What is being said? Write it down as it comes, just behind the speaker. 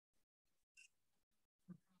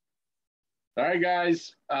All right,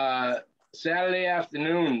 guys. Saturday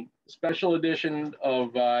afternoon, special edition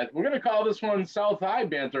of, we're going to call this one South High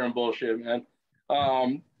Banter and Bullshit, man.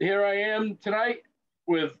 Here I am tonight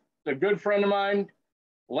with a good friend of mine,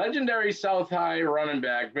 legendary South High running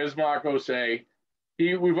back, Bismark Osei.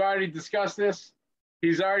 We've already discussed this.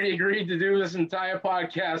 He's already agreed to do this entire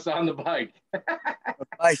podcast on the bike.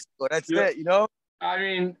 Nice. Well, that's Yeah. it, you know? I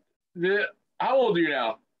mean, how old are you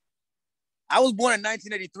now? I was born in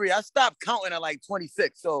 1983. I stopped counting at like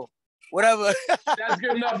 26, so whatever. That's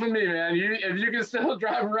good enough for me, man. If you can still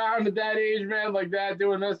drive around at that age, man, like that,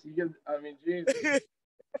 doing this, you can. I mean, Jesus,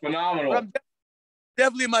 phenomenal. I'm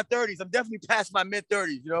definitely in my 30s. I'm definitely past my mid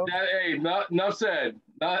 30s. You know. Hey, enough said.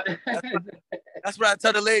 That's what I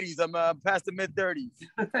tell the ladies. I'm past the mid 30s.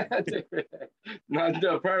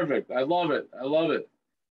 No, perfect. I love it. I love it.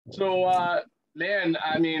 So, man,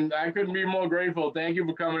 I mean, I couldn't be more grateful. Thank you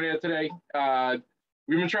for coming here today.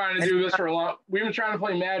 We've been trying to do this for a long. We've been trying to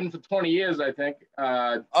play Madden for 20 years, I think.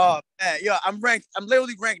 Oh man, yeah, I'm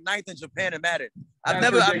literally ranked 9th in Japan in Madden. I've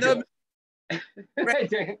never.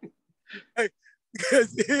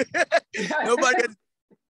 Because nobody has.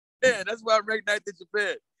 Yeah, that's why I'm ranked 9th in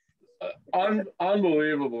Japan.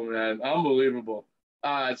 Unbelievable, man. Unbelievable.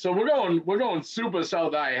 So we're going super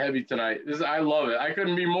South High heavy tonight. I love it. I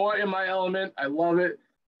couldn't be more in my element. I love it.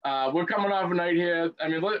 We're coming off a night here. I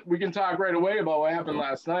mean, we can talk right away about what happened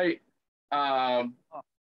last night. Mr.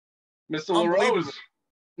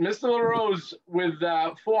 LaRose with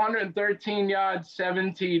 413 yards,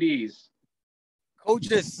 7 TDs.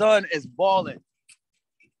 Coach's son is balling.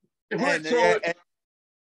 It's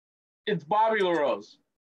Bobby LaRose.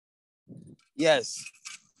 Yes.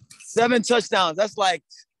 7 touchdowns. That's like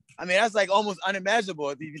almost unimaginable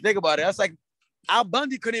if you think about it. That's like Al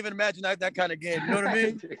Bundy couldn't even imagine that kind of game. You know what I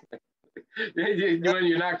mean?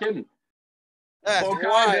 You're not kidding. That's Pokai,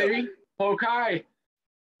 wild. baby. Pokai.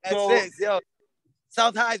 That's it. Yo,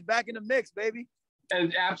 South High's back in the mix, baby.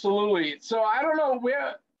 And absolutely. So I don't know.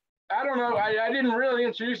 I didn't really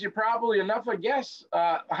introduce you properly enough, I guess.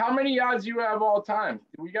 How many yards do you have all time?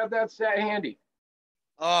 We got that stat handy.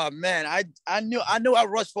 Oh man, I knew I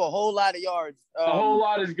rushed for a whole lot of yards. A whole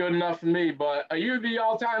lot is good enough for me, but are you the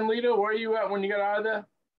all-time leader? Where are you at when you got out of there?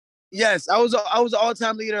 Yes, I was the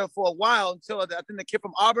all-time leader for a while until I think the kid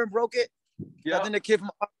from Auburn broke it. Yeah. I think the kid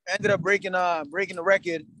from Auburn ended up breaking the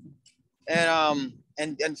record, and I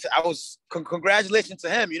was congratulations to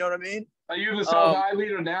him. You know what I mean? Are you the South High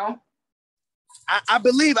leader now? I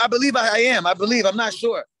believe I am. I'm not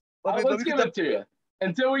sure. But let's give it to you.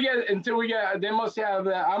 Until we get, they must have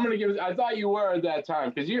that. I'm gonna give. I thought you were at that time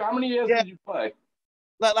because how many years did you play?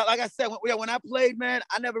 Like I said, when I played, man,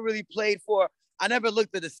 I never really played for. I never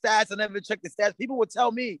looked at the stats. I never checked the stats. People would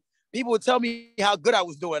tell me how good I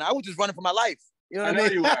was doing. I was just running for my life. You know what I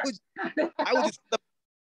mean? You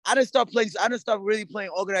I didn't start really playing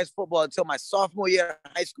organized football until my sophomore year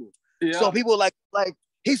in high school. Yeah. So people were like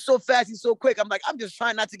he's so fast, he's so quick. I'm like, I'm just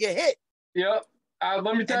trying not to get hit. Yep.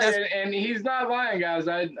 Let me tell you, and he's not lying, guys.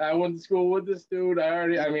 I went to school with this dude.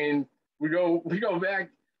 We go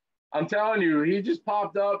back. I'm telling you, he just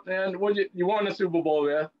popped up, man. You won the Super Bowl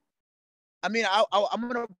there? I mean, I'm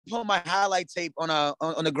gonna put my highlight tape on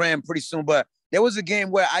the gram pretty soon. But there was a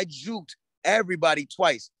game where I juked everybody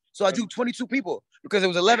twice. So I juked 22 people because it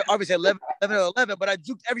was 11, obviously 11 or 11, but I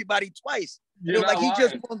juked everybody twice. You're like lying. He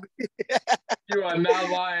just won. You are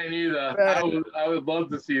not lying either. I would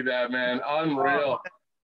love to see that, man. Unreal.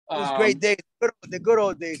 It was great days. The good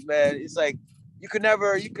old days, man. It's like you could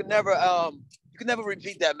never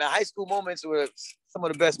repeat that, man. High school moments were some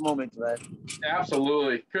of the best moments, man.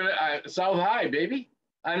 Absolutely. South High, baby.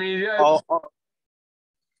 I mean, yeah.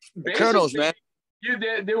 Colonels, man.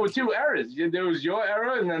 There were 2 eras. There was your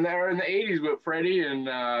era, and then the era in the 80s with Freddie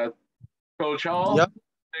and Coach Hall. Yep.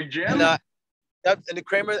 Big Jim. And the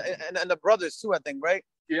Kramer and the brothers too, I think, right?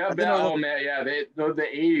 Yeah, man, yeah, the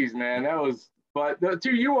 80s, man. That was, but the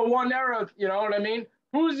 2 you were one era. You know what I mean?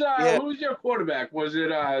 Who's your quarterback? Was it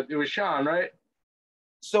was Sean, right?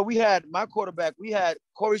 So we had my quarterback. We had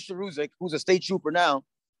Corey Sharuzik, who's a state trooper now.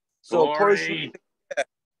 So Corey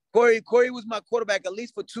was my quarterback at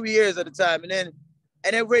least for 2 years at a time, and then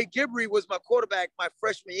Ray Gibbrey was my quarterback my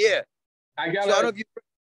freshman year.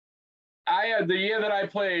 I had the year that I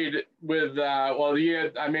played with, the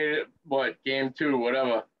year I made it, game 2,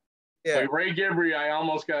 whatever. Yeah. Like Ray Gibbrey, I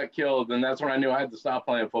almost got killed, and that's when I knew I had to stop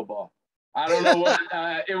playing football. I don't know what,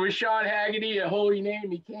 it was Sean Haggerty, a holy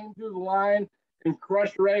name. He came through the line and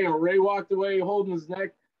crushed Ray, and Ray walked away holding his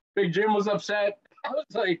neck. Big Jim was upset. I was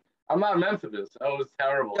like, I'm not meant for this. That was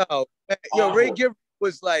terrible. Yo, Ray Gibbrey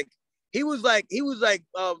was like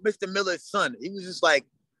Mr. Miller's son. He was just like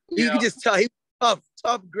You could just tell he was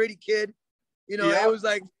tough, gritty kid. You know, it was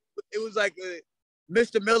like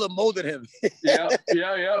Mr. Miller molded him. yeah,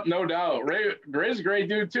 no doubt. Ray's a great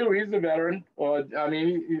dude too. He's a veteran. Or I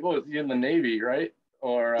mean, he was in the Navy, right?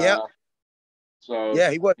 Or so yeah,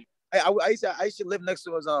 he was. I used to live next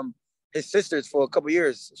to his sisters for a couple of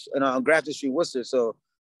years on Grafton Street, Worcester. So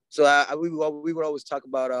we would always talk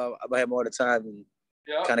about him all the time and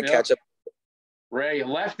kind of catch up. Ray,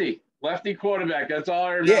 lefty quarterback. That's all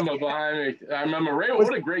I remember behind me. I remember Ray.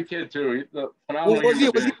 What a great kid too. He's a phenomenal. Was he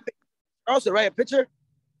also right? A pitcher?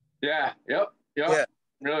 Yeah. Yeah.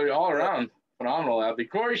 Really, all around phenomenal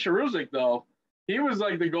athlete. Corey Sharuzik, though, he was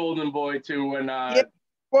like the golden boy too. When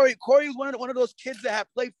Corey was one of those kids that have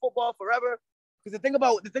played football forever. Because the thing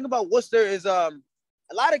about Worcester is a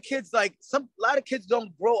lot of kids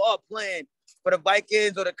don't grow up playing for the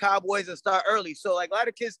Vikings or the Cowboys and start early. So like a lot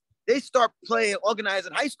of kids, they start playing organized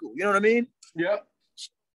in high school. You know what I mean? Yeah.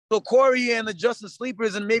 So Corey and the Justin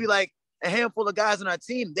Sleepers and maybe like a handful of guys on our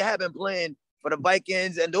team, they have been playing for the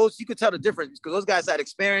Vikings, and those you could tell the difference because those guys had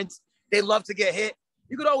experience. They love to get hit.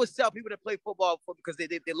 You could always tell people that play football because they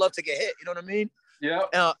love to get hit. You know what I mean?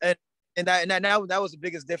 Yeah. And that was the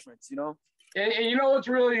biggest difference. You know. And you know what's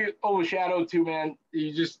really overshadowed too, man?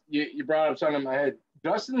 You brought up something in my head.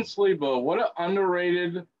 Justin Sleeper, what an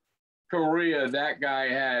underrated career that guy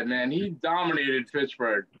had, man. He dominated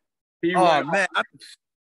Pittsburgh. Man.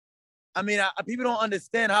 I mean, people don't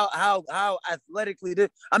understand how athletically.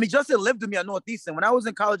 I mean, Justin lived with me at Northeastern. When I was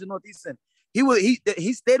in college at Northeastern,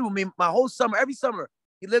 he stayed with me my whole summer. Every summer,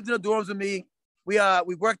 he lived in the dorms with me. We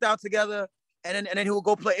worked out together, and then he would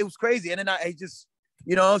go play. It was crazy. And then he just,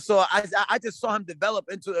 you know, so I just saw him develop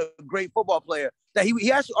into a great football player that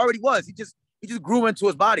he actually already was. He just grew into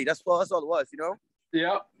his body. That's all it was, you know.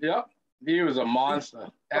 Yep. He was a monster,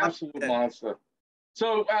 absolute monster.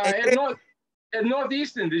 So at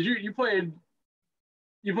Northeastern, did you played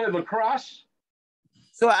lacrosse?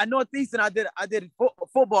 So at Northeastern, I did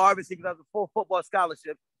football obviously because I was a full football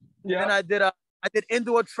scholarship. Yeah. And I did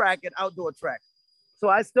indoor track and outdoor track. So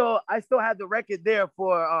I still had the record there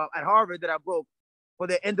for at Harvard that I broke for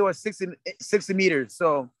the indoor 60 meters.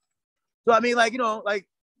 So I mean, like, you know, like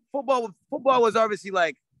football was obviously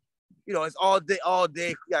like, you know, it's all day.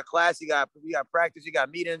 You got class, you got practice, you got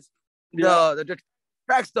meetings. Yeah. The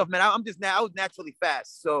track stuff, man. I was naturally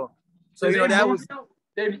fast, so you know that was.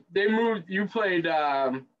 They moved. You played.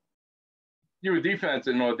 You were defense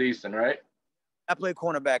in Northeastern, right? I played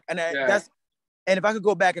cornerback, and and if I could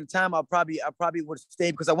go back in time, I probably would have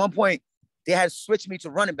stayed because at one point they had switched me to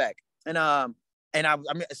running back, and I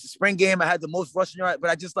mean it's a spring game. I had the most rushing yards, but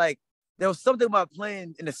I just like there was something about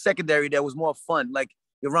playing in the secondary that was more fun. Like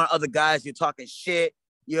you're around other guys, you're talking shit,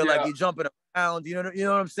 you're like you're jumping around, you know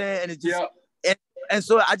what I'm saying, and it just. And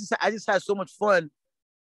so I just had so much fun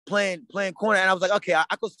playing corner, and I was like, okay,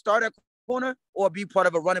 I could start at corner or be part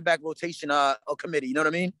of a running back rotation or committee. You know what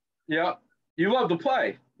I mean? Yeah, you love to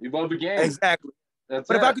play. You love the game. Exactly. But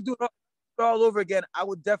if I could do it all over again, I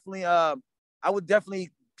would definitely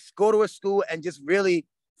go to a school and just really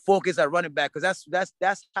focus at running back because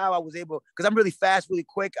that's how I was able. Because I'm really fast, really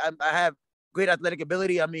quick. I have great athletic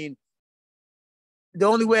ability. I mean, the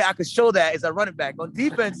only way I could show that is at running back. On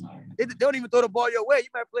defense, they don't even throw the ball your way. You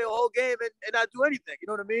might play a whole game and not do anything. You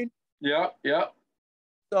know what I mean? Yeah.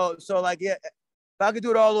 So like, yeah, if I could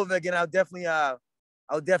do it all over again, I would definitely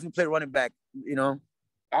play running back, you know?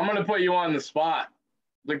 I'm going to put you on the spot.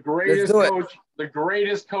 The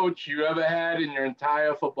greatest coach you ever had in your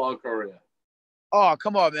entire football career. Oh,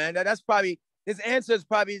 come on, man. This answer is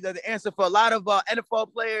probably the answer for a lot of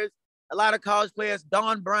NFL players, a lot of college players.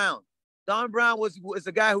 Don Brown. Don Brown was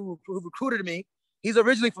the guy who recruited me. He's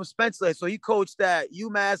originally from Spencer, so he coached at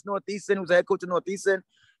UMass Northeastern. He was the head coach at Northeastern,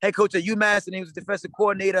 head coach at UMass, and he was a defensive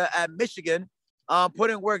coordinator at Michigan.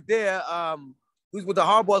 Put in work there. He was with the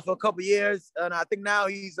Hardballs for a couple of years, and I think now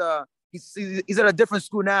he's at a different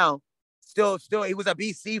school now. Still, he was at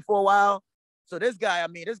BC for a while. So this guy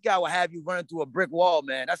will have you running through a brick wall,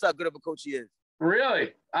 man. That's how good of a coach he is.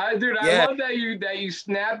 Really? I love that you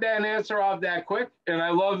snapped that answer off that quick, and I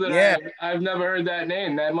love that I've never heard that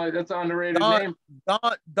name. That's an underrated name.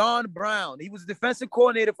 Don Brown. He was a defensive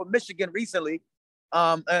coordinator for Michigan recently.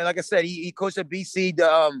 And like I said, he coached at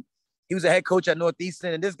BC. He was a head coach at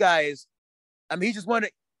Northeastern, and this guy is, he's just one of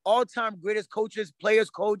the all-time greatest coaches, players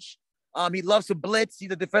coach. He loves to blitz. He's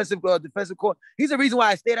a defensive coach. He's the reason why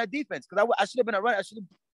I stayed at defense because I should have been I should have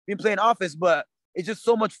been playing offense, but it's just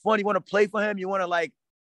so much fun. You want to play for him. You want to like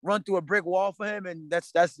run through a brick wall for him, and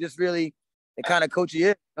that's just really the kind of coach he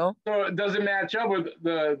is. You know? So does it match up with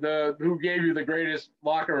the who gave you the greatest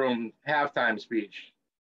locker room halftime speech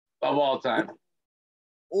of all time?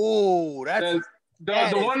 Oh,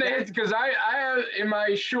 the one that hits, because I have in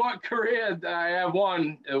my short career I have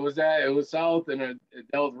one. It was South and it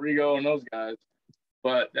dealt with Rigo and those guys,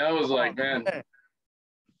 but that was like man.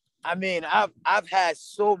 I mean, I've had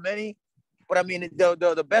so many, but I mean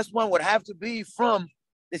the best one would have to be from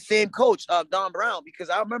the same coach, Don Brown, because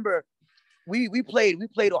I remember we played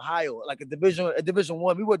Ohio like a Division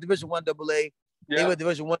One. We were Division One AA. Yeah. They were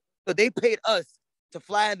Division One, so they paid us to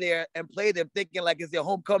fly there and play them, thinking like it's their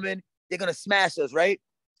homecoming. They're gonna smash us, right?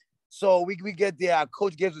 So we get there. Our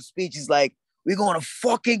coach gives a speech. He's like, "We're gonna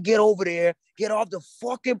fucking get over there, get off the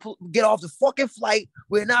fucking flight.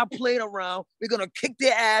 We're not playing around. We're gonna kick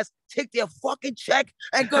their ass, take their fucking check,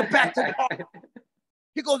 and go back to Boston."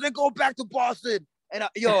 He goes, "Then go back to Boston." And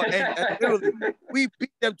and literally, we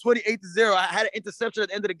beat them 28-0. I had an interception at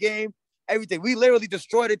the end of the game. Everything. We literally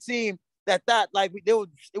destroyed a team that thought like it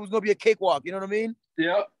was gonna be a cakewalk. You know what I mean?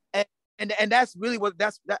 Yeah. And that's really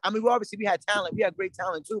I mean, we had talent. We had great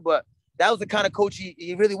talent too, but that was the kind of coach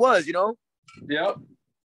he really was, you know? Yep.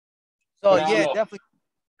 So yeah, definitely,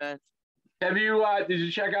 man. Have you did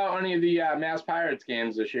you check out any of the Mass Pirates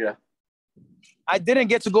games this year? I didn't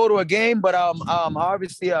get to go to a game, but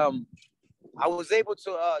obviously I was able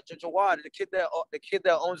to Jawad, the kid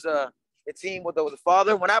that owns the team with the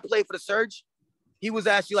father. When I played for the Surge, he was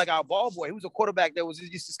actually like our ball boy. He was a quarterback that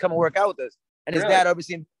used to come and work out with us. And his dad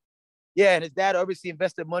obviously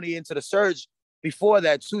invested money into the Surge before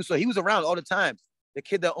that too. So he was around all the time. The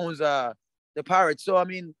kid that owns the Pirates. So I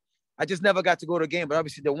mean, I just never got to go to a game, but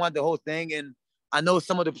obviously they won the whole thing. And I know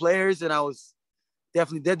some of the players, and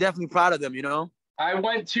they're definitely proud of them, you know. I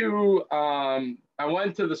went to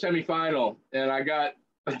the semifinal, and I got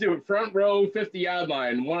front row 50-yard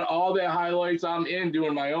line. All their highlights. I'm in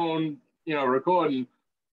doing my own, recording.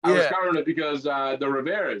 I was covering it because the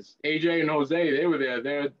Riveras, AJ and Osei, they were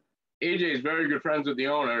there. AJ is very good friends with the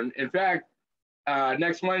owner. In fact,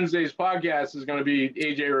 next Wednesday's podcast is going to be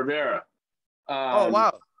AJ Rivera. Oh,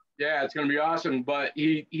 wow. Yeah, it's going to be awesome. But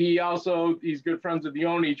he's good friends with the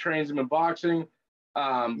owner. He trains him in boxing.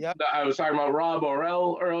 I was talking about Rob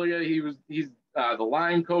Orell earlier. He's the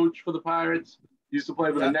line coach for the Pirates. He used to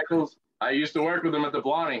play for the Nichols. I used to work with him at the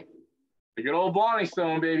Blarney. The good old Blarney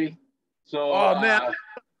Stone, baby. So, man,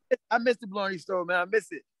 I miss the Blarney Stone, man. I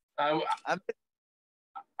miss it.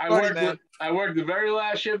 I worked the very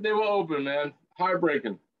last shift they were open, man.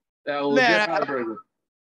 Heartbreaking. That was heartbreaking.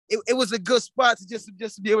 It was a good spot to just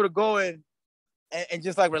to be able to go in and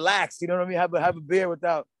just like relax. You know what I mean? Have a beer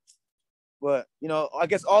without. But I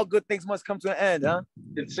guess all good things must come to an end, huh?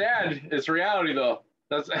 It's sad. It's reality, though.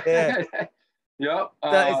 That's yeah. Yep.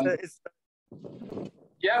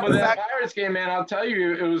 Yeah, but that Pirates game, man, I'll tell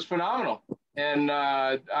you, it was phenomenal. And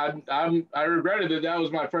I regretted that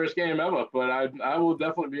was my first game ever, but I will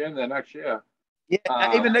definitely be in there next year.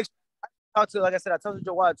 Yeah, even next. I talked to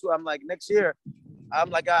Jawad too. I'm like, next year, I'm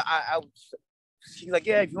like, she's like,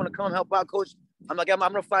 yeah, if you want to come help out, coach. I'm like, I'm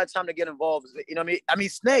gonna find time to get involved. You know what I mean? I mean,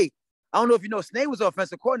 Snay. I don't know if you know, Snay was the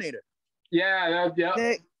offensive coordinator. Yeah.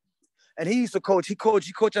 Snay, and he used to coach. He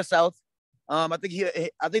coached at South. I think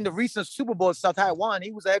the recent Super Bowl South High won.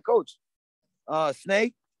 He was the head coach.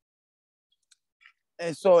 Snay.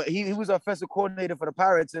 And so he was offensive coordinator for the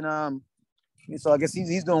Pirates, and so I guess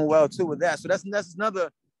he's doing well too with that. So that's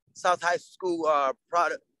another South High School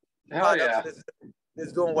product. Hell yeah,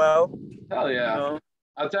 that's doing well. Hell yeah!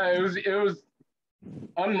 I'll tell you, it was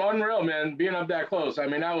unreal, man. Being up that close. I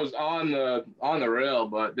mean, I was on the rail,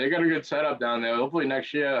 but they got a good setup down there. Hopefully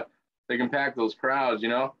next year they can pack those crowds.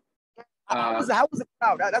 How was the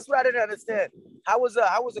crowd? That's what I didn't understand. How was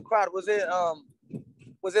the crowd?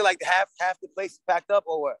 Was it like half the place packed up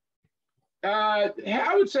or what? I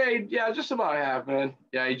would say, yeah, just about half, man.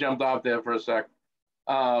 Yeah, he jumped off there for a sec.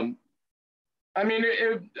 I mean,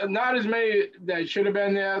 it not as many that should have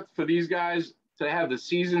been there for these guys to have the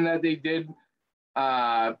season that they did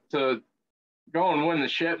to go and win the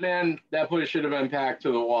shit, man. That place should have been packed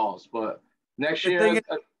to the walls. But next year,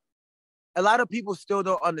 a lot of people still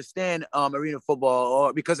don't understand arena football,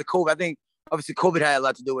 or because of COVID. I think obviously COVID had a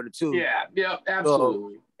lot to do with it too. Yeah,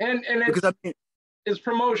 absolutely. So, and it's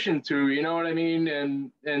promotion too, you know what I mean?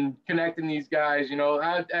 And connecting these guys,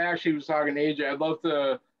 I actually was talking to AJ. I'd love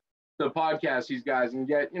to podcast these guys and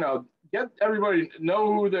get everybody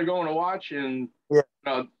know who they're going to watch. And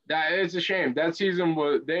that it's a shame. That season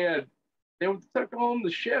they took home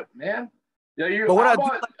the ship, man. Yeah,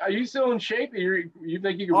 are you still in shape? You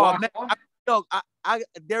think you can walk? Man,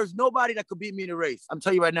 there's nobody that could beat me in a race. I'm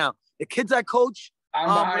telling you right now. The kids I coach, I'm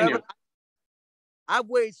behind you.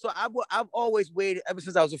 I've always weighed ever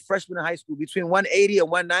since I was a freshman in high school between 180 and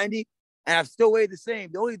 190, and I've still weighed the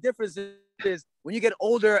same. The only difference is is when you get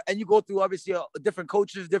older and you go through obviously different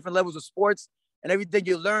coaches, different levels of sports, and everything,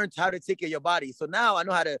 you learn how to take care of your body. So now I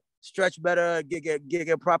know how to stretch better,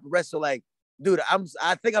 get proper rest. So like, dude,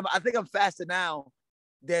 I think I'm faster now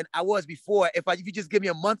than I was before. If you just give me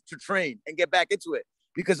a month to train and get back into it,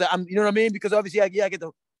 because you know what I mean? Because obviously I get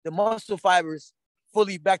the muscle fibers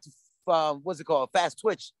fully back to what's it called? Fast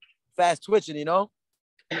twitching, you know?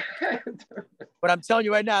 But I'm telling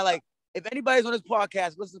you right now, like, if anybody's on this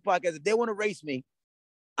podcast, listen to this podcast, if they want to race me,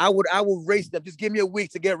 I will race them. Just give me a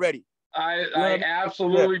week to get ready. I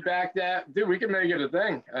absolutely back that. Dude, we can make it a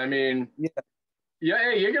thing. I mean,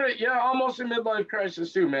 yeah, you're almost in midlife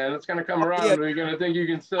crisis too, man. It's gonna come around. You're gonna think you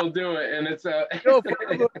can still do it, and it's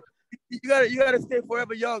you gotta stay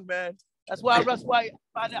forever young, man. That's why I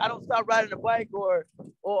don't stop riding a bike or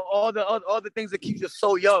all the things that keep you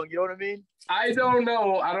so young. You know what I mean? I don't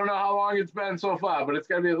know how long it's been so far, but it's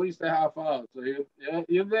gotta be at least a half hour. So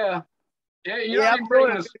you're there. Yeah, you're not even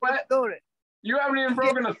breaking a sweat. You haven't even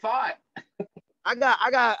broken a thought. I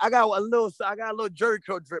got a little jerry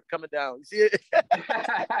curl drip coming down. You see it?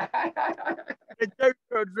 A jerry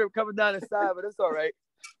curl drip coming down the side, but it's all right.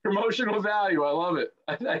 Promotional value, I love it.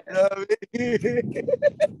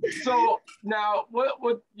 So now,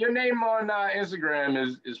 what your name on Instagram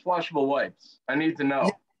is Flushable Wipes? I need to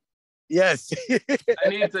know. Yes. I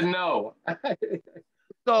need to know.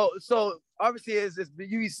 So obviously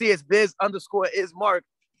you see it's Biz_Ismark,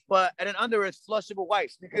 but and then under it's Flushable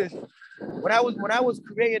Wipes, because when I was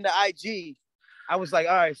creating the IG, I was like,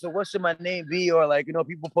 all right, so what should my name be? Or like, you know,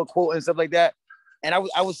 people put quote and stuff like that. And I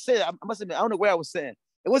was sitting, I must admit, I don't know where I was sitting.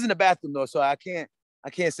 It wasn't the bathroom though, so I can't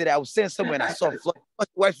say that. I was sitting somewhere and I saw Flushable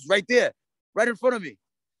Wipes right there, right in front of me.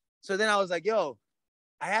 So then I was like, yo,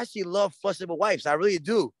 I actually love Flushable Wipes. I really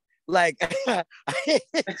do. Like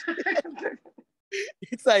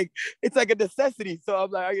it's like a necessity. So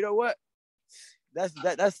I'm like, you know what? That's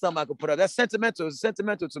something I could put up. That's sentimental. It's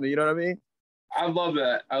sentimental to me. You know what I mean? I love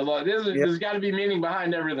that. There's got to be meaning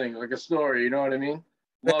behind everything, like a story. You know what I mean?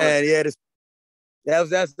 Love it. Yeah,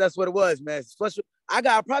 that's what it was, man.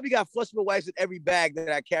 I probably got Flushable Wipes in every bag that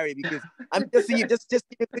I carry, because I'm just seeing just to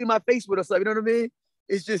clean my face with or something. You know what I mean?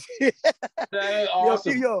 It's just that is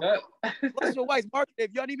awesome. Flushable Wipes market.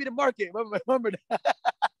 If y'all need me to market, remember that.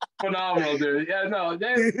 Phenomenal, dude. Yeah, no,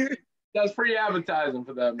 that's free advertising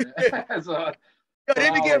for them, man. So,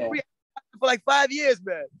 they've been getting free for like 5 years,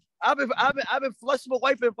 man. I've been Flushable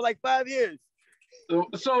Wiping for like 5 years.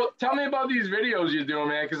 So tell me about these videos you're doing,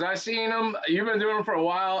 man, because I've seen them. You've been doing them for a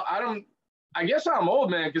while. I guess I'm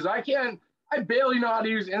old, man, because I barely know how to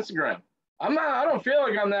use Instagram. I don't feel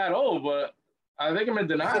like I'm that old, but I think I'm in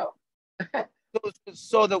denial.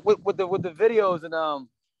 So with the videos, and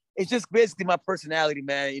it's just basically my personality,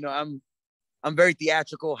 man. You know, I'm very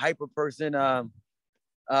theatrical, hyper person,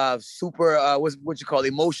 super what you call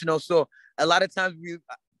emotional. So a lot of times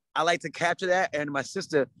I like to capture that, and my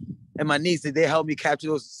sister and my niece, they help me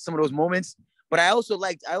capture some of those moments. But I also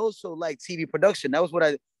like TV production. That was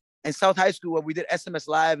what in South High School, where we did SMS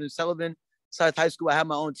Live in Sullivan, South High School. I had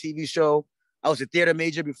my own TV show. I was a theater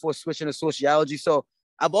major before switching to sociology. So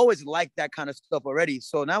I've always liked that kind of stuff already.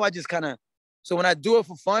 So now I just so when I do it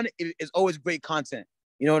for fun, it's always great content.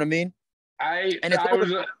 You know what I mean? I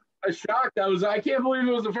was shocked. I can't believe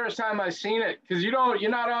it was the first time I seen it, because you're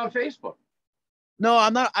not on Facebook. No,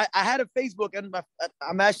 I'm not. I had a Facebook, and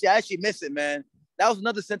I actually miss it, man. That was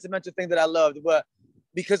another sentimental thing that I loved. But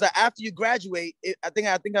because after you graduate, I think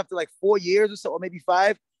after like 4 years or so, or maybe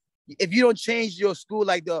 5, if you don't change your school,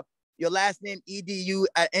 like your last name EDU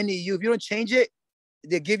at NEU, if you don't change it,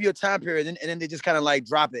 they give you a time period, and then they just kind of like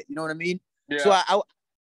drop it. You know what I mean? Yeah. So I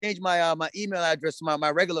changed my email address to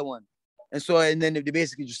my regular one, and then they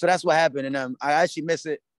basically so that's what happened. And I actually miss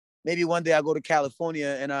it. Maybe one day I'll go to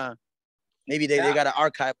California and maybe they got an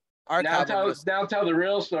archive. Now tell the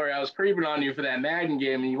real story. I was creeping on you for that Madden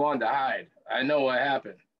game, and you wanted to hide. I know what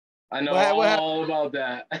happened. I know all about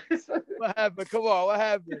that. What happened? Come on, what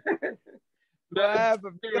happened? What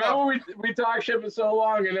happened? Dude, remember we talked shit for so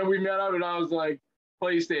long, and then we met up, and I was like,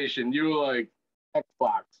 PlayStation. You were like, Xbox.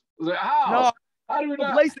 I was like, how? No, how do we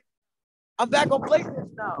not? I'm back on PlayStation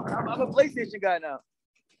now. I'm a PlayStation guy now.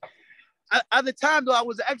 At the time, though, I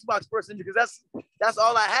was an Xbox person, because that's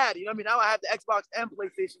all I had. You know what I mean? Now I have the Xbox and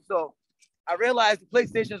PlayStation, so I realized the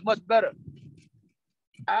PlayStation is much better.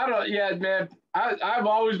 Yeah, man. I've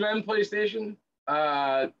always been PlayStation.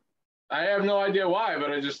 I have no idea why,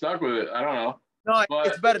 but I just stuck with it. I don't know. No,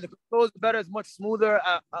 it's better. The controls are better. It's much smoother.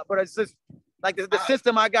 But it's just like the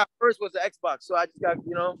system I got first was the Xbox, so I just got,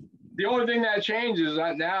 you know. The only thing that changes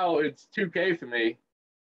now, it's 2K for me.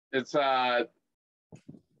 It's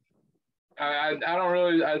I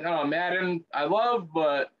don't know, Madden I love,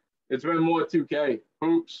 but it's been more 2K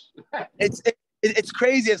hoops. It's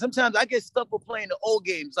crazy, and sometimes I get stuck with playing the old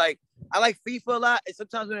games. Like I like FIFA a lot, and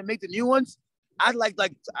sometimes when they make the new ones, I think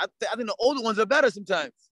the older ones are better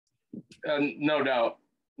sometimes. No doubt.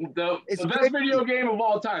 The best video game of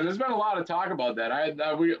all time. There's been a lot of talk about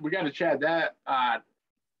that. We got to chat that.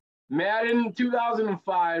 Madden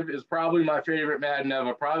 2005 is probably my favorite Madden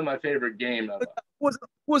ever. Probably my favorite game ever. Who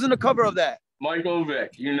was in the cover of that? Michael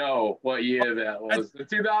Vick. You know what year that was. The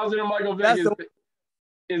 2000 of Michael Vick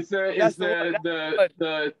is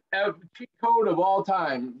the cheat code of all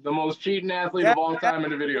time. The most cheating athlete of all time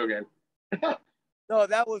in a video game. No,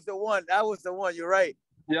 that was the one. That was the one. You're right.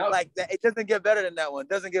 Yeah. Like that, it doesn't get better than that one. It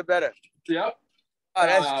doesn't get better. Yep. Oh,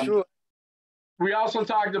 that's true. We also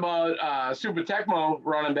talked about Super Tecmo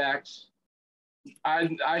running backs.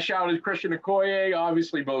 I shouted Christian Okoye,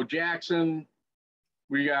 obviously Bo Jackson.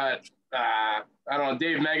 We got I don't know,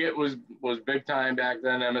 Dave Meggett was big time back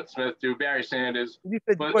then. Emmett Smith too. Barry Sanders. You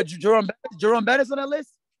said, but Jerome Bettis on that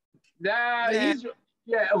list? He's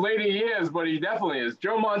lady he is, but he definitely is.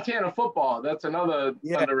 Joe Montana football. That's another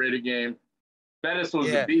underrated game. Bettis was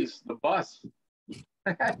the beast, the bus.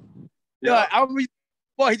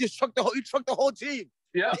 He just trucked the whole team.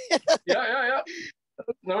 Yeah.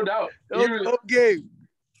 No doubt.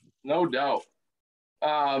 No doubt.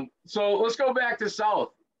 So let's go back to South.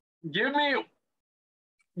 Give me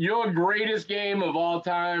your greatest game of all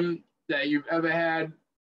time that you've ever had,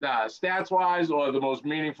 stats-wise, or the most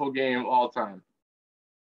meaningful game of all time.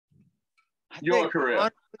 Your career.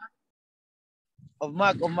 Of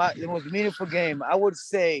the most meaningful game, I would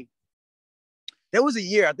say there was a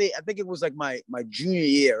year. I think it was like my junior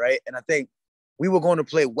year, right? And I think we were going to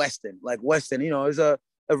play Weston. Like Weston, is a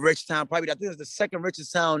rich town. Probably I think it's the second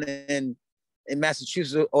richest town in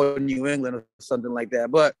Massachusetts or New England or something like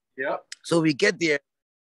that. But so we get there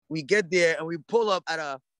and we pull up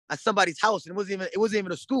at somebody's house, and it wasn't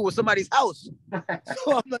even a school, it was somebody's house.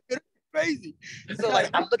 So I'm like, it's crazy. So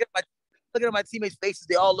like I'm looking at my teammates' faces,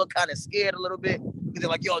 they all look kind of scared a little bit. Because they're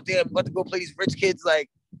like, yo, damn, I'm about to go play these rich kids. Like,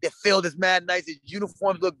 their field is mad nice. Their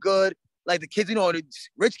uniforms look good. Like, the kids, the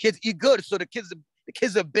rich kids eat good. So the kids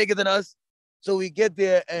are bigger than us. So we get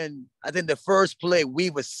there, and I think the first play,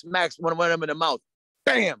 Weaver smacks one of them in the mouth.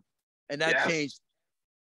 Bam! And that changed.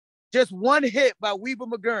 Just one hit by Weaver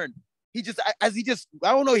McGurn. He I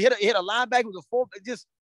don't know, he hit a linebacker with a full,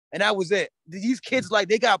 and that was it. These kids, like,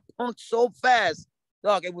 they got punked so fast.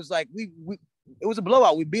 Dog, it was like, it was a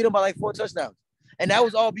blowout. We beat them by like 4 touchdowns. And that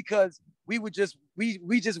was all because we bullied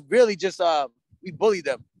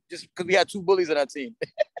them just because we had 2 bullies on our team.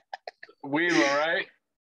 Weaver, right?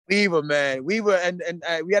 Weaver, man. Weaver, and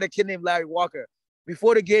we had a kid named Larry Walker.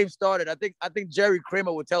 Before the game started, I think Jerry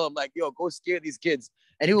Kramer would tell him, like, yo, go scare these kids.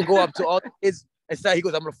 And he would go up to all the kids and say, he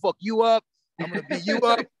goes, I'm going to fuck you up. I'm going to beat you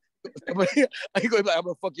up. He goes, I'm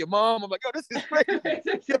going to fuck your mom. I'm like, yo, this is crazy.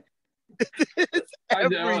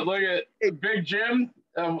 Look at Big Jim.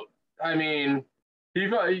 I mean, he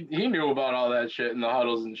knew about all that shit in the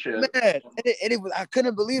huddles and shit. Man, and it was, I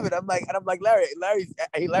couldn't believe it. I'm like, Larry, why do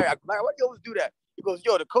you always do that? He goes,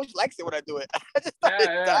 yo, the coach likes it when I do it. I just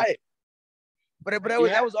started dying. But that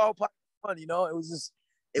was all part of fun,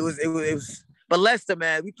 It was. But Leicester,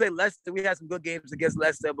 man, we played Leicester. We had some good games against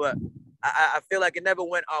Leicester, but I feel like it never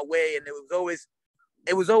went our way, and it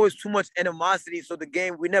was always too much animosity. So the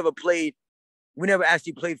game we never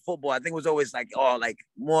actually played football. I think it was always like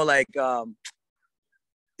more like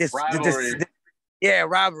rivalry.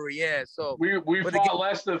 Rivalry. Yeah. So we fought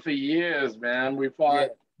Leicester for years, man. We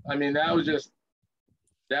fought. Yeah. I mean, that was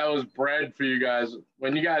bred for you guys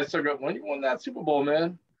when you won that Super Bowl,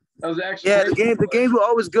 man. That was actually the games were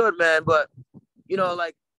always good, man. But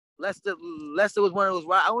like Leicester was one of those.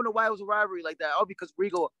 I don't know why it was a rivalry like that. Oh, because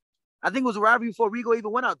Rigo. I think it was a rivalry before Rigo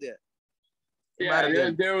even went out there.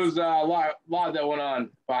 There was a lot that went on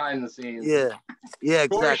behind the scenes. Yeah,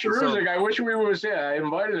 exactly. Sharuzik, I wish we were here. I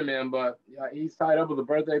invited him in, but he's tied up with a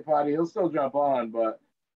birthday party. He'll still jump on, but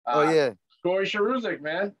Corey Sharuzik,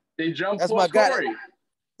 man, they jumped. That's my guy. Corey.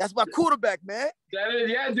 That's my quarterback, man.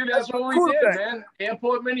 Dude, that's what we did, man.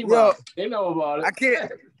 Airport mini ball. They know about it.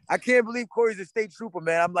 I can't believe Corey's a state trooper,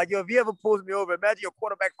 man. I'm like, yo, if he ever pulls me over, imagine your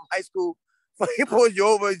quarterback from high school. He pulls you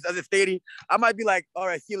over as a statey. I might be like, all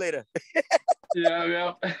right, see you later.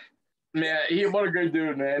 Yeah. Man, what a good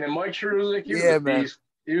dude, man. And Mike Sharuzik, he was a beast.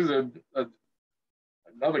 He was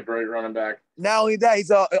another great running back. Not only that,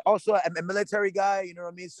 he's also a military guy, you know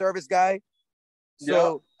what I mean? Service guy.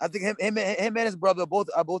 So I think him and his brother are both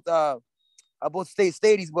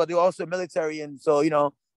staties, but they're also military. And so,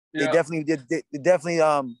 they definitely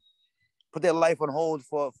put their life on hold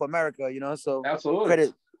for America, you know. So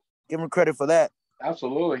absolutely, give them credit for that.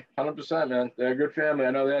 Absolutely, 100%, man. They're a good family.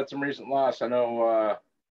 I know they had some recent loss. I know.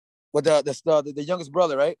 With the youngest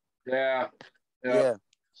brother, right? Yeah. Yeah.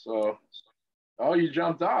 So, oh, you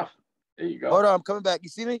jumped off. There you go. Hold on, I'm coming back. You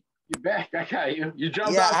see me? You're back. I got you. You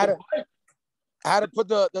jumped off the bike. I had to put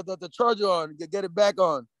the charger on, get it back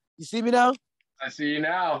on. You see me now? I see you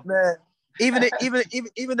now. Man, even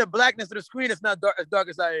the blackness of the screen is not as dark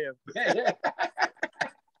as I am. Yeah.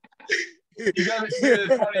 It's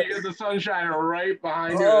funny, you get the sunshine right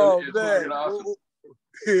behind you. Oh, it's man. fucking awesome.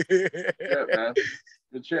 Yeah, man.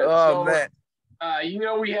 Good shit. Oh, man. You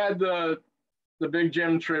know, we had the Big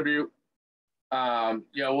Jim tribute.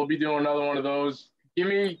 We'll be doing another one of those. Give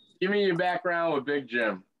me your background with Big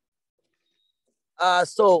Jim.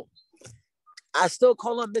 So I still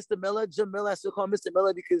call him Mr. Miller, Jim Miller. I still call him Mr.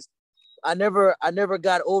 Miller because I never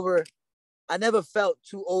felt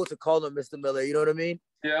too old to call him Mr. Miller. You know what I mean?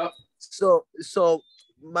 Yeah. So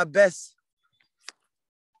my best,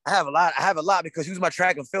 I have a lot because he was my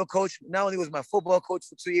track and field coach. Not only was my football coach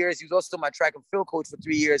for 2 years, he was also my track and field coach for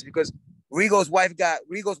 3 years because Rigo's wife got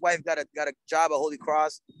a job at Holy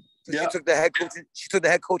Cross. So she took the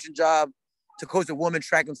head coaching job to coach the women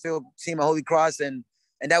track and field team at Holy Cross, and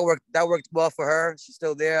that worked well for her. She's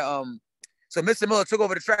still there. So Mr. Miller took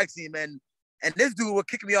over the track team, and this dude would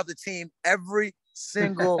kick me off the team every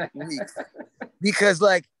single week because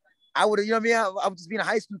like I would, you know what I mean? I was just being a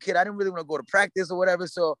high school kid. I didn't really want to go to practice or whatever,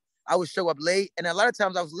 so I would show up late, and a lot of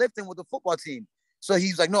times I was lifting with the football team. So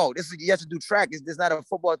he's like, "No, you have to do track. It's not a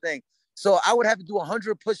football thing." So I would have to do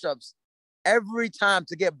 100 push-ups every time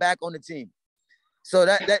to get back on the team. So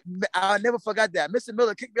that I never forgot that. Mr.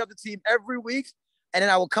 Miller kicked me off the team every week, and then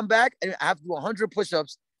I would come back and I have to do 100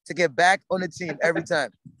 push-ups to get back on the team every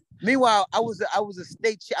time. Meanwhile, I was a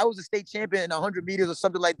state champion in 100 meters or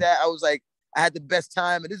something like that. I had the best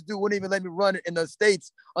time, and this dude wouldn't even let me run in the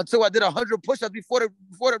States until I did 100 push-ups before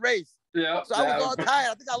the race. Yeah. So I was all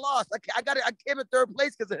tired. I think I lost. I came in third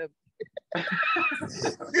place because of him.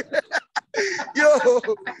 Yo,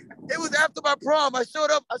 it was after my prom. I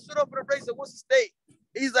showed up for the race at Worcester State.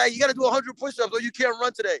 He's like, "You got to do 100 push-ups or you can't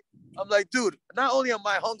run today." I'm like, "Dude, not only am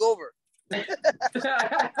I hungover,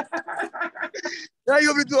 now you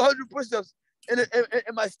want me to do 100 push-ups in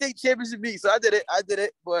my state championship meet." So I did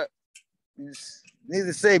it, but needless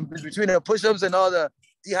to say, between the push-ups and all the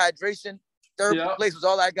dehydration, third place was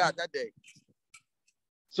all I got that day.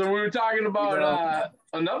 So we were talking about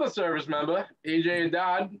another service member, AJ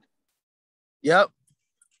Haddad. Yep.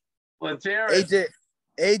 Let's hear it.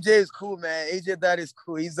 AJ is cool, man. AJ Haddad is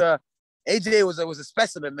cool. He's AJ was a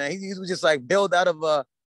specimen, man. He was just like built out of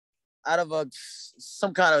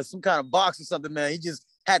some kind of box or something, man. He just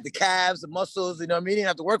had the calves, the muscles, you know what I mean? He didn't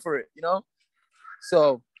have to work for it, you know?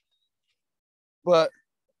 So, but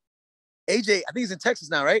AJ, I think he's in Texas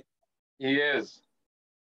now, right? He is.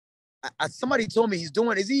 Somebody told me is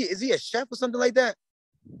he a chef or something like that?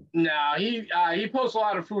 No, he posts a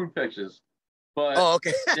lot of food pictures. But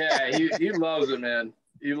okay. Yeah, he loves it, man.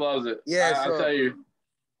 He loves it. Yeah, I'll tell you.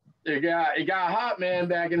 It got hot, man,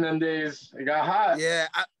 back in them days. It got hot. Yeah,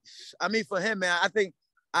 I mean for him, man, I think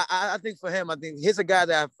he's a guy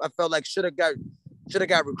that I felt like should have got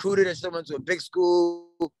recruited and should have went to a big school.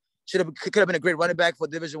 Could have been a great running back for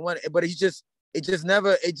Division I, but it just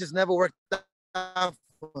never worked out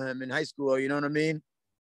for him in high school. You know what I mean?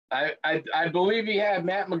 I believe he had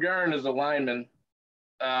Matt McGurn as a lineman.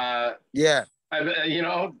 Yeah.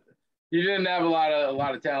 He didn't have a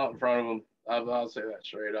lot of talent in front of him. I'll say that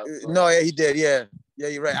straight up. So. No, yeah, he did. Yeah,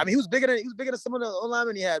 you're right. I mean, he was bigger than some of the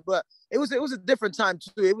linemen he had, but it was a different time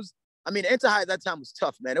too. It was, I mean, Inter-High at that time was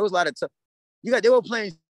tough, man. There was a lot of tough. They were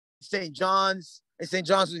playing St. John's, and St.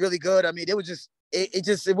 John's was really good. I mean, they were just they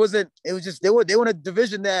were in a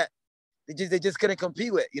division that they just couldn't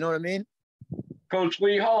compete with. You know what I mean? Coach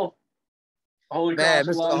Lee Hull, Holy man,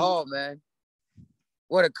 Cross Mr. Hall, man.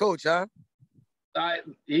 What a coach, huh?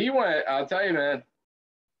 He went. I'll tell you, man.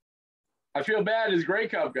 I feel bad his Grey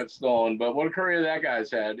Cup got stolen, but what a career that guy's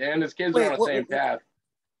had, and his kids are on the same path.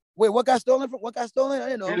 Wait, what got stolen? What got stolen? I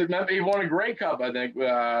didn't know. He won a Grey Cup, I think.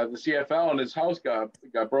 The CFL, and his house got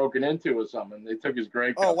broken into or something. They took his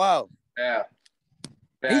Grey Cup. Oh wow. Yeah.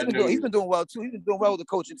 He's been doing well too. He's been doing well with the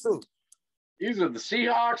coaching too. He's at the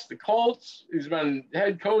Seahawks, the Colts. He's been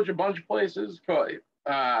head coach a bunch of places.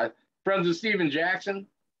 Friends with Steven Jackson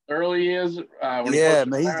early years when he coached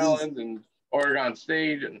Maryland and Oregon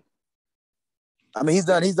State, and I mean he's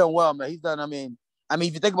done well, man. I mean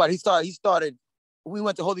if you think about it, he started. We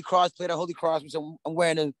went to Holy Cross, played at Holy Cross, which I'm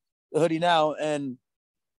wearing the hoodie now, and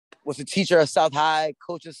was a teacher at South High,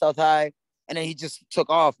 coach at South High. and then he just took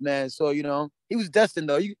off, man. So he was destined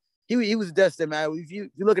though. He was destined, man. If you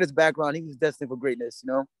look at his background, he was destined for greatness.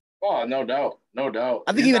 Oh, no doubt, no doubt.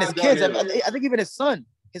 I think even his kids. I think even his son.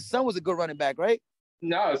 His son was a good running back, right?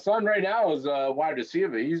 No, his son right now is a wide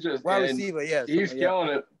receiver. He's just wide receiver, yeah. He's killing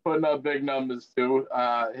it, putting up big numbers too.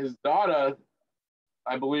 His daughter,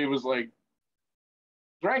 I believe, was like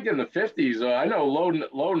ranked in the 50s. I know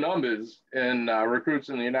low numbers in recruits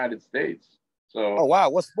in the United States. So. Oh wow,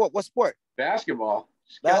 what sport? What sport? Basketball.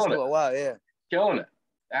 Basketball. Wow, yeah. Killing it.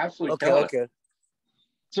 Absolutely killing it. Okay.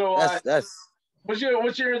 So that's. What's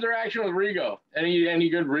your interaction with Rigo? Any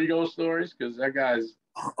good Rigo stories? Because that guy's.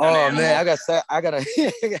 Oh man, I got a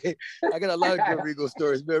lot of good Rigo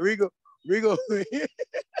stories, man. Rigo. Yeah,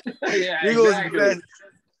 Rigo exactly. was best.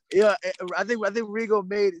 Yeah, I think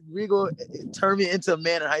Rigo turned me into a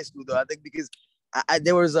man in high school though. I think because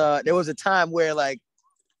there was a time where like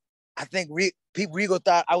I think Rigo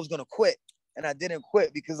thought I was gonna quit, and I didn't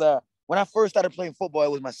quit because when I first started playing football,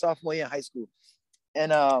 it was my sophomore year in high school,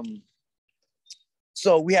 and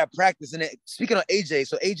so we had practice. And speaking of AJ,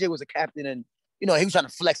 so AJ was a captain, and he was trying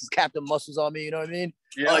to flex his captain muscles on me. You know what I mean?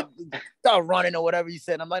 Yeah. Start running or whatever you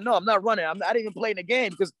said. And I'm like, no, I'm not running. I didn't even play in the game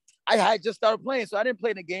because I had just started playing, so I didn't play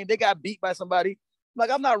in the game. They got beat by somebody. I'm like,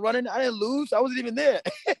 I'm not running. I didn't lose. I wasn't even there.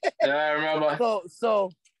 Yeah, I remember. So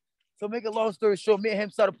make a long story short, me and him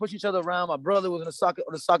started pushing each other around. My brother was on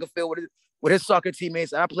the soccer field with his soccer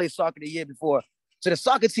teammates, and I played soccer the year before. So the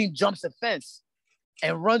soccer team jumps the fence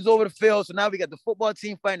and runs over the field. So now we got the football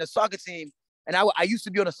team fighting the soccer team. And I used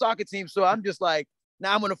to be on the soccer team, so I'm just like,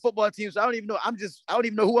 now I'm on the football team, so I don't even know. I don't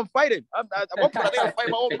even know who I'm fighting. At one point, I think I'm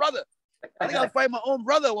fighting my own brother. I think I'm fighting my own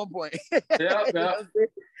brother at one point. Yeah.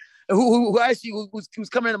 Who actually was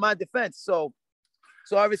coming into my defense. So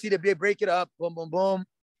obviously they break it up, boom, boom, boom.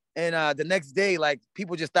 And the next day, like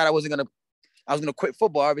people just thought I was gonna quit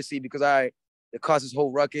football, obviously, because it caused this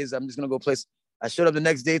whole ruckus. I'm just gonna go play. I showed up the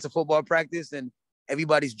next day to football practice, and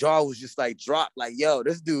everybody's jaw was just like dropped, like, yo,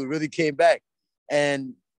 this dude really came back.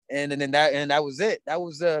 And that was it. That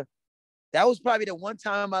was probably the one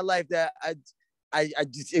time in my life that I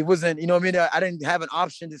just, it wasn't, you know what I mean? I didn't have an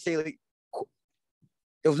option to say like,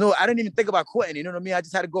 I didn't even think about quitting, you know what I mean? I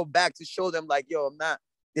just had to go back to show them like, yo,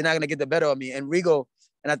 they're not gonna get the better of me. And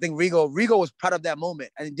I think Rigo was proud of that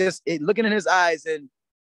moment, and just looking in his eyes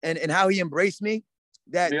and how he embraced me,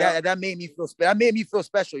 that made me feel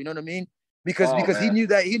special. You know what I mean? Because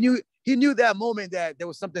he knew that moment that there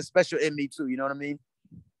was something special in me too. You know what I mean?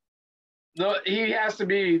 No, he has to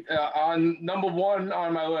be on number one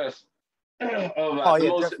on my list of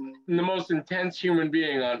the most intense human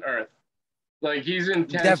being on earth. Like he's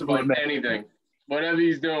intense definitely, about anything, whatever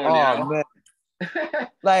he's doing. Man.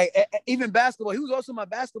 Like even basketball, he was also my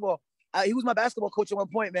basketball. He was my basketball coach at one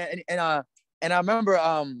point, man. And I remember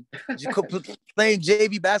playing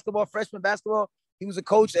JV basketball, freshman basketball. He was a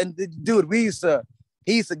coach, and dude, he used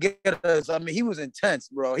to get us. I mean, he was intense,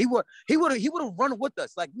 bro. He would run with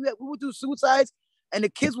us. Like we would do suicides, and the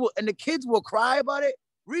kids will cry about it.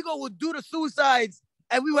 Rigo would do the suicides,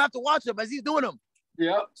 and we would have to watch him as he's doing them.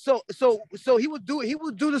 Yeah. So he would do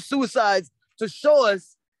the suicides to show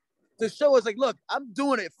us like, look, I'm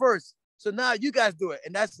doing it first. So now you guys do it,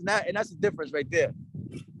 and that's the difference right there.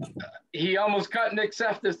 He almost cut Nick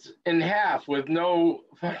Seftis in half with no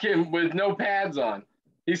pads on.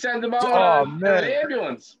 He sent him out in an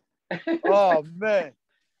ambulance. Oh man,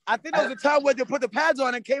 I think there was a time where they put the pads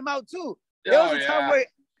on and came out too. There was a time where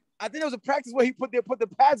I think there was a practice where he put the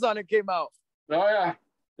pads on and came out. Oh yeah,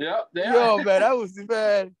 yep. Yeah. Yo man, that was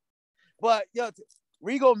bad. But yo,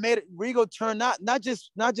 Rigo turned not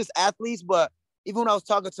just athletes, but even when I was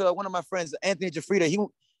talking to one of my friends, Anthony Jafrida,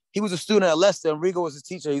 he was a student at Leicester, and Rigo was his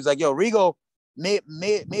teacher. He was like, yo, Rigo made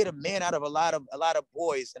a man out of a lot of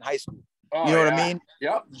boys in high school. Oh, you know what I mean?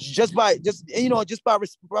 Yep. Just by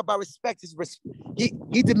respect.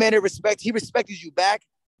 He demanded respect. He respected you back,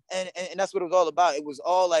 and that's what it was all about. It was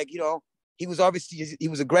all like, he was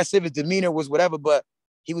aggressive. His demeanor was whatever, but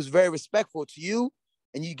he was very respectful to you,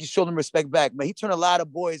 and you can show them respect back. But he turned a lot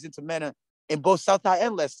of boys into men in both South High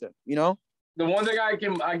and Leicester. The one thing I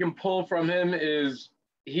can pull from him is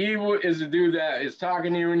he is a dude that is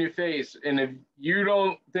talking to you in your face, and if you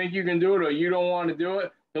don't think you can do it or you don't want to do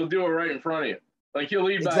it, he'll do it right in front of you. Like he'll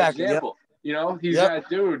lead by example. Yep. He's that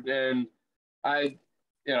dude, and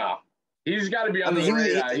he's got to be under the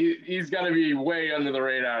radar. He's got to be way under the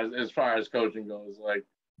radar as far as coaching goes. Like,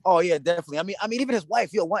 oh yeah, definitely. I mean, even his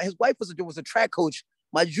wife. His wife was a track coach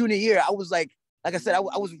my junior year. I was like I said, I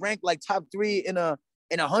was ranked like top 3 in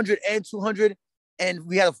 100 and 200, and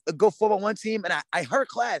we had a go 4-on-1 team, and I her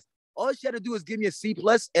class. All she had to do was give me a C+,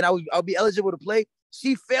 and I'll be eligible to play.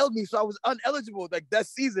 she failed me, so I was uneligible like that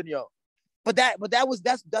season, yo. But that's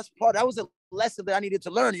a lesson that I needed to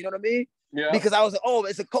learn. You know what I mean? Yeah. Because I was like, oh,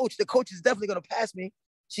 it's a coach. The coach is definitely gonna pass me.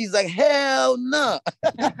 She's like, hell no.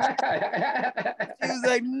 She was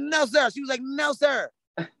like, no, sir. She was like, no, sir.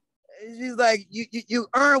 She's like, you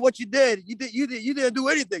earned what you did. You didn't do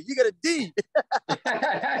anything. You got a D.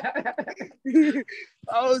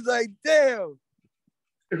 I was like, damn.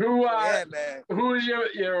 Who yeah, man. Who is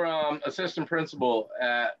your assistant principal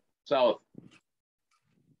at South?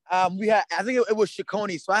 We had, I think it was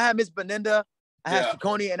Chaconi. So I had Miss Beninda, I had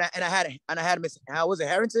Chaconi, and I had Miss, how was it,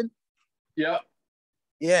 Harrington? Yeah.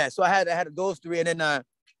 Yeah. So I had those three, and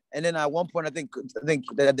then at one point I think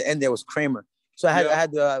that at the end there was Kramer. So I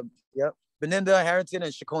had Beninda, Harrington,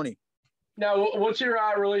 and Chaconi. Now, what's your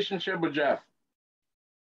relationship with Jeff?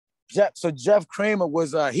 So Jeff Kramer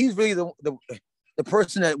was he's really the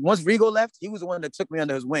person that once Rigo left, he was the one that took me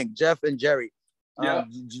under his wing. Jeff and Jerry. Yeah.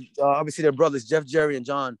 Obviously they're brothers, Jeff, Jerry, and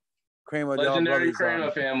John Kramer. Legendary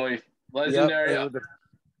Kramer family. Legendary. Yep.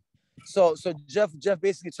 So Jeff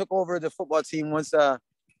basically took over the football team once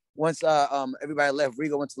everybody left.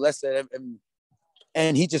 Rigo went to Leicester,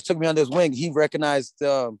 and he just took me under his wing. He recognized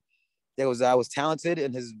I was talented,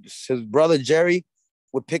 and his brother Jerry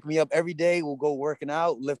would pick me up every day. We'll go working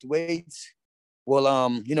out, lift weights. Well,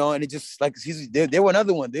 and it just like they were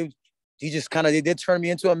another one. They did turn me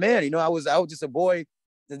into a man. I was just a boy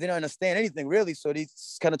that didn't understand anything really. So they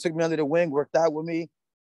kind of took me under the wing, worked out with me,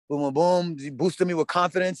 boom, boom, boom. They boosted me with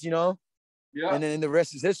confidence, Yeah. And then the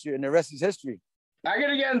rest is history. I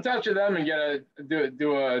gotta get in touch with them and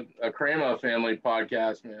do a Kramer family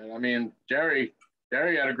podcast, man. I mean, Jerry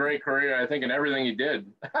had a great career, I think, in everything he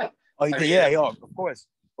did. Of course,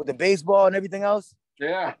 with the baseball and everything else.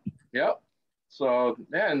 Yeah. Yep. So,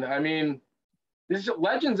 man, I mean, these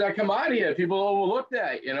legends that come out of here, people overlook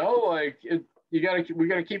that, we gotta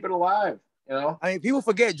keep it alive, I mean, people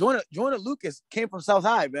forget Jordan Lucas came from South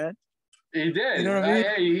High, man. He did. You know what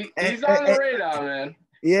I mean? He's on the radar, man.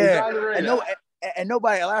 Yeah. He's on the radar. And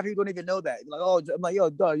nobody, a lot of people don't even know that. Like, oh, I'm like, yo,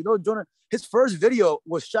 dog, Jordan, his first video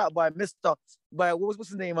was shot by what's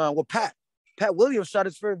his name? Pat Williams shot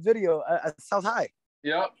his first video at South High.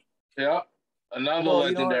 Yep. Another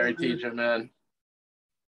legendary teacher, man.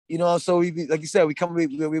 So we, like you said, we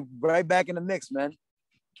right back in the mix, man.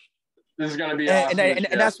 This is gonna be awesome.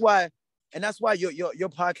 And that's why your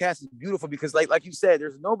podcast is beautiful, because like you said,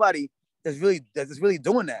 there's nobody that's really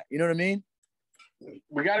doing that. You know what I mean?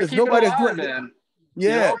 We got to keep it alive, man.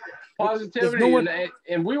 Yeah. Positivity.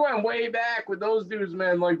 And we went way back with those dudes,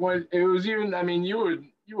 man. Like when it was even, I mean, you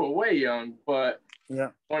were way young, but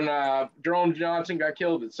when Jerome Johnson got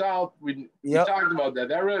killed at South, we talked about that.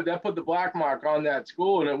 That put the black mark on that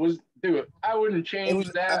school, and it was, dude, I wouldn't change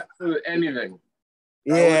that for anything.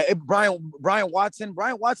 Yeah, Brian Watson.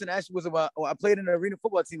 Brian Watson actually was I played in the arena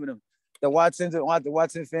football team with him. The Watson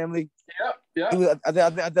family. Yep.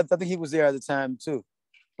 I think he was there at the time too.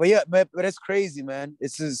 But it's crazy, man.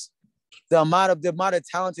 It's just the amount of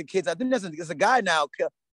talented kids. I think there's a guy now,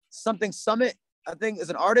 something Summit, I think,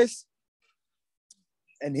 is an artist,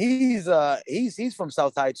 and he's from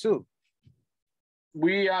South High too.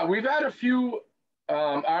 We've had a few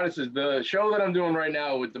artists. The show that I'm doing right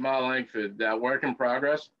now with DeMar Langford, that Work in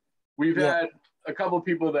Progress, we've had a couple of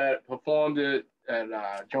people that performed it at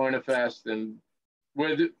Joiner Fest, and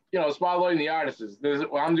with spotlighting the artists.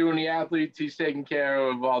 I'm doing the athletes. He's taking care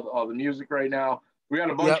of all the music right now. We got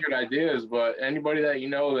a bunch of good ideas, but anybody that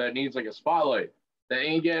that needs like a spotlight that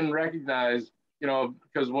ain't getting recognized,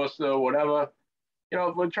 because what's the whatever,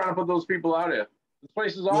 we're trying to put those people out there. This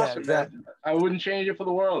place is awesome, exactly. Man. I wouldn't change it for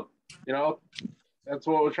the world. That's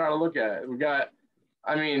what we're trying to look at. We got,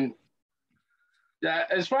 I mean,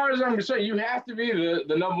 that as far as I'm concerned, you have to be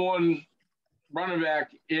the number one running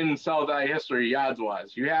back in South High history, yards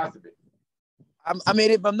wise. You have to be. I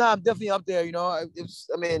mean, if I'm not, I'm definitely up there. Do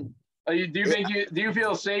you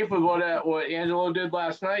feel safe with what Angelo did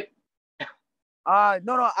last night?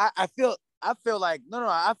 No. I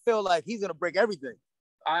feel like he's gonna break everything.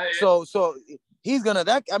 So he's gonna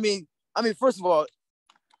I mean, first of all,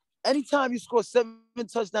 anytime you score 7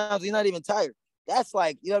 touchdowns, you're not even tired. That's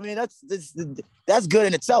like, that's good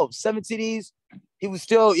in itself. 7 TDs. He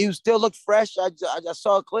still looked fresh. I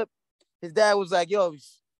saw a clip. His dad was like, yo,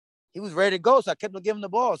 he was ready to go. So I kept on giving him the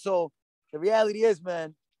ball. So the reality is,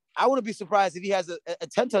 man, I wouldn't be surprised if he has a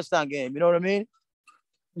 10 touchdown game. You know what I mean?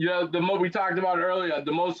 Yeah, we talked about earlier,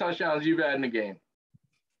 the most touchdowns you've had in a game.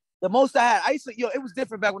 The most I had, it was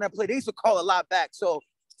different back when I played. They used to call a lot back. So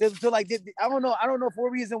like, I don't know for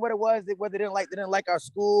a reason what it was, whether they didn't like our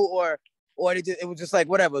school or it was just like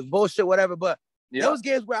whatever, bullshit, whatever. But Yep. There was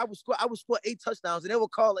games where I would score 8 touchdowns, and they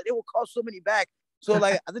would call so many back. So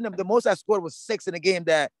like I think the most I scored was 6 in a game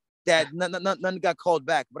that none got called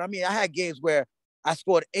back. But I mean, I had games where I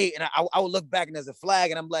scored 8, and I would look back and there's a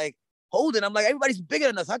flag, and I'm like, hold it. I'm like, everybody's bigger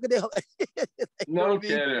than us. How could they? No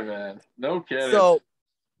kidding, man. No kidding.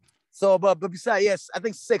 So, but besides, yes, I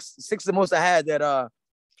think 6 is the most I had that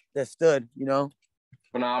stood. You know,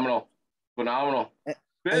 phenomenal.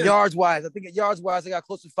 And yards wise, I got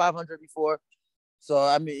close to 500 before. So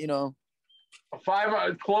I mean, you know,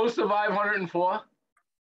 close to 504.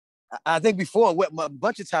 I think before a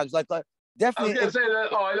bunch of times, like definitely. I was gonna say that.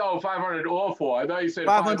 Oh, I know 500 or 4. I thought you said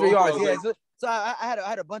 500 yards. Yeah. So I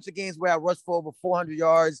had a bunch of games where I rushed for over 400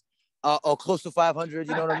 yards, or close to 500.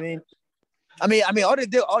 You know what I mean? I mean, all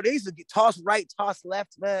they used to get toss right, toss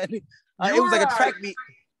left, man. It was like a track meet.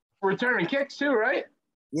 Returning kicks too, right?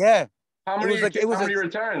 Yeah. How many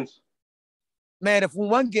returns? Man, if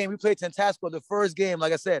one game we played Tantasco, the first game,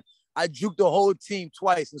 like I said, I juked the whole team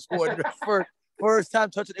twice and scored the first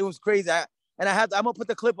time touching. It was crazy. I'm gonna put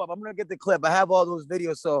the clip up. I'm gonna get the clip. I have all those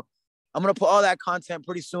videos, so I'm gonna put all that content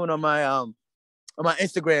pretty soon on my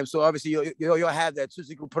Instagram. So obviously you'll have that too, so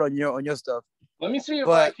you can put on your stuff. Let me see if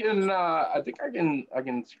I can. I think I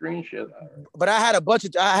can screen share that. But I had a bunch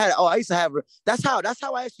of. I used to have. That's how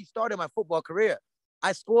I actually started my football career.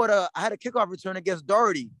 I had a kickoff return against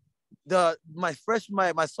Doherty, my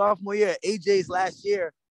sophomore year, AJ's last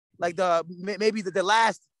year, like maybe the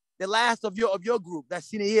last of your group that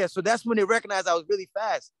senior year. So that's when they recognized I was really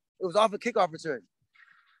fast. It was off a kickoff return.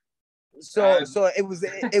 So it was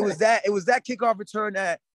that kickoff return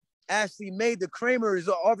that actually made the Kramers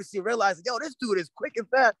obviously realize, yo, this dude is quick and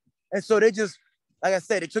fast. And so they just, like I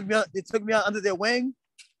said, they took me out under their wing,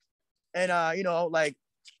 and you know, like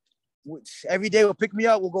every day we'll pick me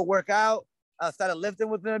up, we'll go work out. I started lifting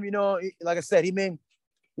with him, you know. Like I said, he made,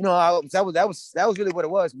 you know, that was really what it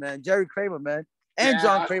was, man. Jerry Kramer, man, and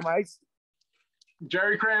John Kramer.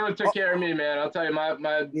 Jerry Kramer took care of me, man. I'll tell you, my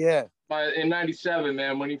in '97,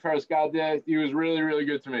 man, when he first got there, he was really, really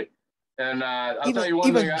good to me. And I'll tell you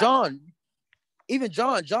one thing.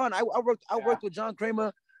 John, I worked with John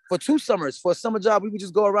Kramer for 2 summers. For a summer job, we would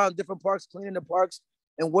just go around different parks, cleaning the parks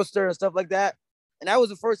in Worcester and stuff like that. And that was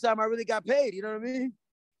the first time I really got paid. You know what I mean?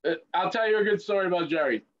 I'll tell you a good story about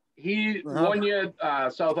Jerry. He one year,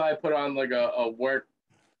 South High put on like a work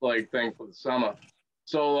like thing for the summer.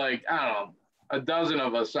 So like, I don't know, a dozen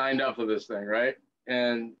of us signed up for this thing, right?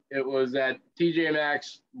 And it was at TJ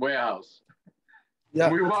Maxx warehouse. Yeah.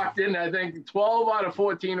 We walked in, I think 12 out of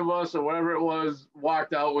 14 of us or whatever it was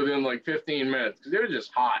walked out within like 15 minutes because they were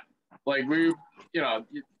just hot. Like your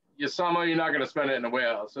summer, you're not going to spend it in a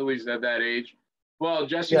warehouse, at least at that age. Well,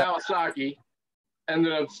 Jesse Nawasaki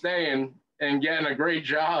ended up staying and getting a great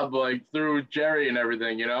job like through Jerry and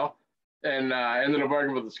everything, you know, and ended up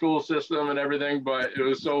working with the school system and everything. But it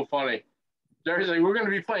was so funny. Jerry's like, we're going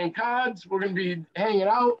to be playing cards. We're going to be hanging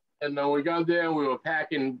out. And then we got there and we were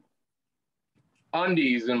packing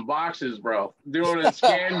undies and boxes, bro, doing a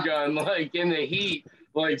scan gun, like in the heat,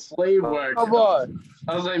 like slave work. Come on.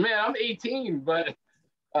 I was like, man, I'm 18, but it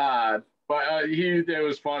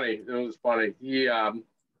was funny. It was funny. He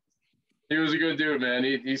was a good dude, man.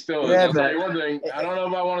 He still is. I'll tell you one thing. I don't know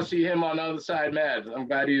if I want to see him on the other side mad. I'm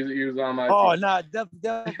glad he was on my team. Oh, no,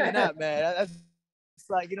 definitely not, man. That's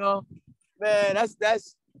like, you know, man,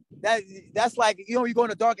 that's like, you know, you go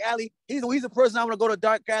in a dark alley. He's the person I want to go to a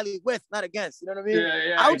dark alley with, not against. You know what I mean?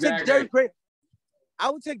 Yeah, I would take Jerry Kramer. I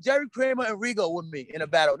would take Jerry Kramer and Rigo with me in a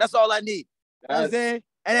battle. That's all I need. You know what I'm saying?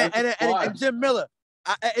 And Jim Miller.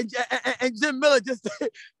 And Jim Miller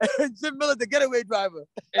Jim Miller, the getaway driver.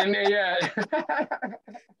 And yeah.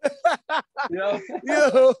 You know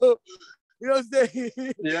what I'm saying?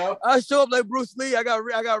 Yeah. I show up like Bruce Lee. I got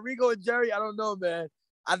Rigo and Jerry. I don't know, man.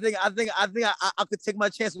 I think I could take my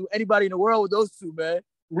chance with anybody in the world with those two, man.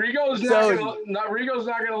 Rigo's not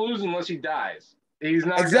gonna lose unless he dies. He's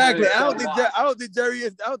not exactly. I don't think Jerry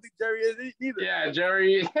is either. Yeah,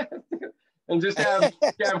 Jerry. And just have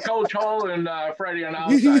Coach Hall and Freddie on the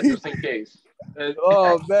outside just in case.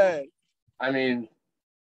 Oh man. I mean,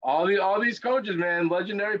 all these coaches, man,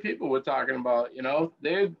 legendary people we're talking about. You know,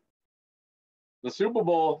 the Super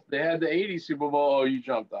Bowl. They had the '80s Super Bowl. Oh, you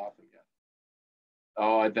jumped off again.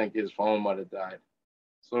 Oh, I think his phone might have died.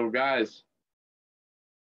 So, guys,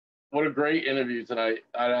 what a great interview tonight.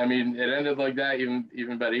 I mean, it ended like that,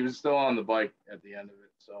 even better. He was still on the bike at the end of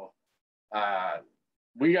it. So,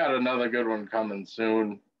 we got another good one coming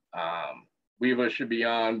soon. Weaver should be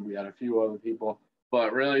on. We got a few other people.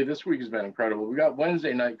 But really, this week has been incredible. We got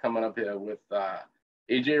Wednesday night coming up here with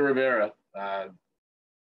AJ Rivera.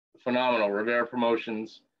 Phenomenal. Rivera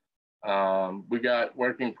Promotions. We got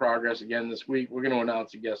work in progress again this week. We're going to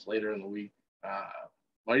announce a guest later in the week.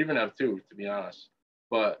 Might even have two, to be honest.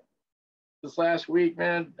 But this last week,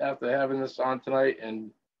 man, after having this on tonight,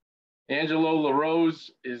 and Angelo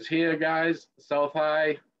LaRose is here, guys. South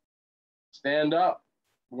High, stand up.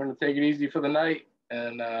 We're going to take it easy for the night.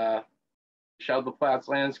 And Shout the Platts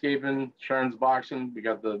Landscaping, Sherns Boxing. We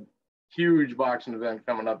got the huge boxing event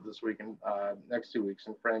coming up this week and next 2 weeks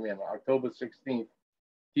in Framingham. October 16th,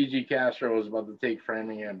 TG Castro is about to take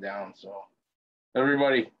Framingham down. So,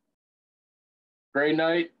 everybody, great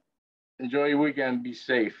night. Enjoy your weekend. Be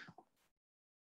safe.